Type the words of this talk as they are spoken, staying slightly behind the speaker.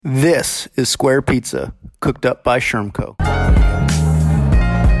This is Square Pizza, cooked up by Shermco.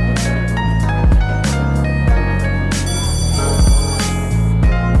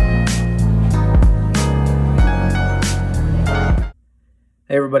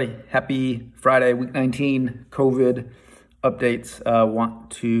 Hey everybody, happy Friday, week 19, COVID updates. Want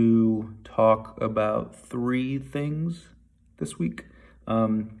to talk about three things this week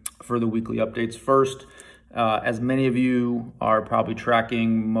for the weekly updates. First, as many of you are probably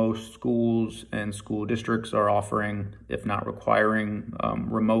tracking, most schools and school districts are offering, if not requiring,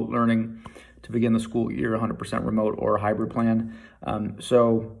 remote learning to begin the school year, 100% remote or a hybrid plan.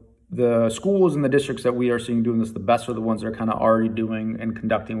 So the schools and the districts that we are seeing doing this the best are the ones that are kind of already doing and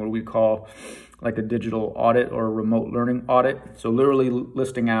conducting what we call like a digital audit or a remote learning audit. So literally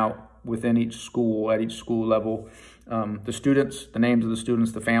listing out within each school, at each school level, the students, the names of the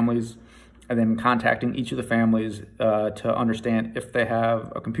students, the families, and then contacting each of the families to understand if they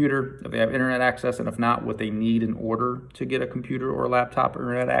have a computer, if they have internet access, and if not, what they need in order to get a computer or a laptop or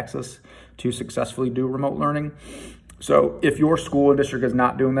internet access to successfully do remote learning. So if your school and district is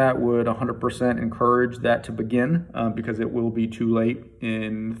not doing that, would 100% encourage that to begin because it will be too late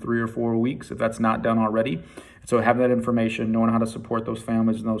in 3 or 4 weeks if that's not done already. So having that information, knowing how to support those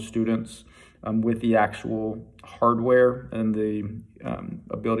families and those students with the actual hardware and the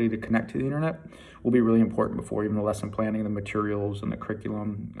ability to connect to the internet will be really important before even the lesson planning, the materials, and the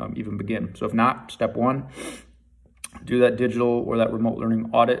curriculum even begin. So if not, step one, do that digital or that remote learning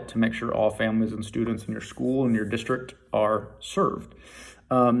audit to make sure all families and students in your school and your district are served.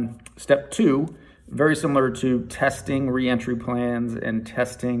 Step two, very similar to testing reentry plans and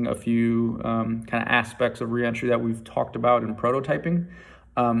testing a few kind of aspects of reentry that we've talked about in prototyping.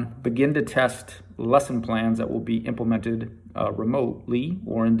 Begin to test lesson plans that will be implemented remotely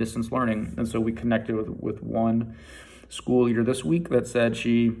or in distance learning. And so we connected with one school leader this week that said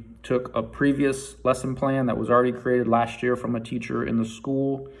she took a previous lesson plan that was already created last year from a teacher in the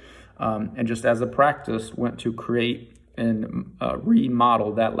school and just as a practice went to create and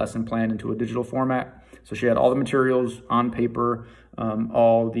remodel that lesson plan into a digital format. So she had all the materials on paper,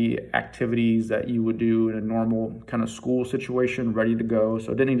 all the activities that you would do in a normal kind of school situation ready to go.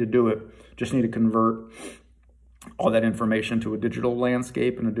 So didn't need to do it, just need to convert all that information to a digital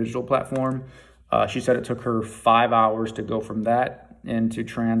landscape and a digital platform. She said it took her 5 hours to go from that and to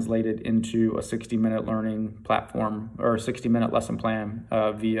translate it into a 60-minute learning platform or a 60-minute lesson plan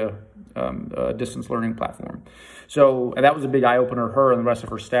via a distance learning platform. So that was a big eye-opener to her and the rest of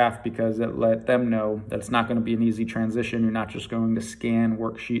her staff because it let them know that it's not going to be an easy transition. You're not just going to scan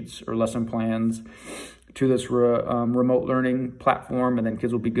worksheets or lesson plans to this remote learning platform and then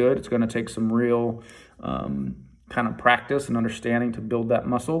kids will be good. It's going to take some real kind of practice and understanding to build that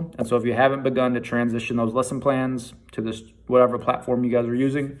muscle. And so if you haven't begun to transition those lesson plans to this whatever platform you guys are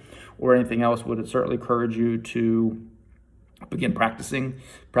using or anything else, would certainly encourage you to begin practice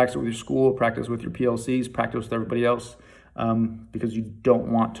with your school, practice with your PLCs, practice with everybody else because you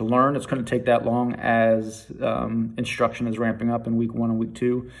don't want to learn. It's going to take that long as instruction is ramping up in week 1 and week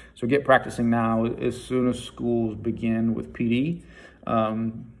 2. So get practicing now as soon as schools begin with PD.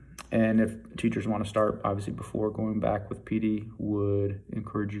 And if teachers want to start, obviously, before going back with PD, would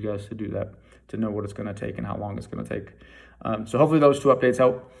encourage you guys to do that, to know what it's going to take and how long it's going to take. So hopefully those two updates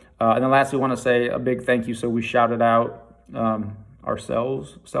help. And then lastly, I want to say a big thank you. So we shouted out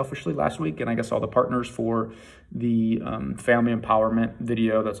ourselves selfishly last week, and I guess all the partners for the family empowerment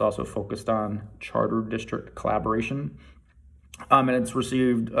video that's also focused on charter district collaboration. And it's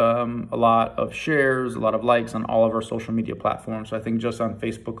received a lot of shares, a lot of likes on all of our social media platforms. So I think just on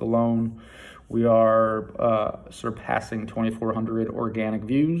Facebook alone, we are surpassing 2,400 organic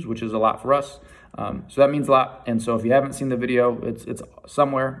views, which is a lot for us. So that means a lot. And so if you haven't seen the video, it's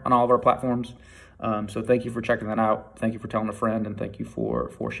somewhere on all of our platforms. So thank you for checking that out. Thank you for telling a friend, and thank you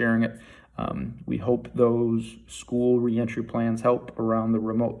for sharing it. We hope those school reentry plans help around the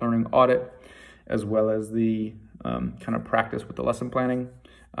remote learning audit, as well as the kind of practice with the lesson planning.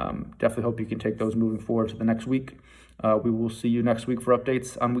 Definitely hope you can take those moving forward to the next week. We will see you next week for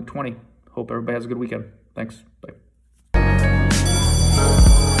updates on week 20. Hope everybody has a good weekend. Thanks. Bye.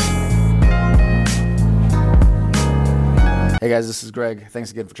 Hey guys, this is Greg.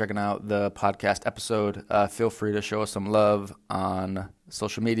 Thanks again for checking out the podcast episode. Feel free to show us some love on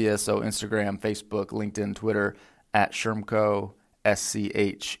social media. So Instagram, Facebook, LinkedIn, Twitter, at Shermco,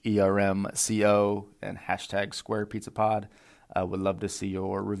 SCHERMCO, and hashtag Square Pizza Pod. Would love to see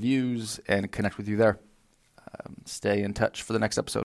your reviews and connect with you there. Stay in touch for the next episode.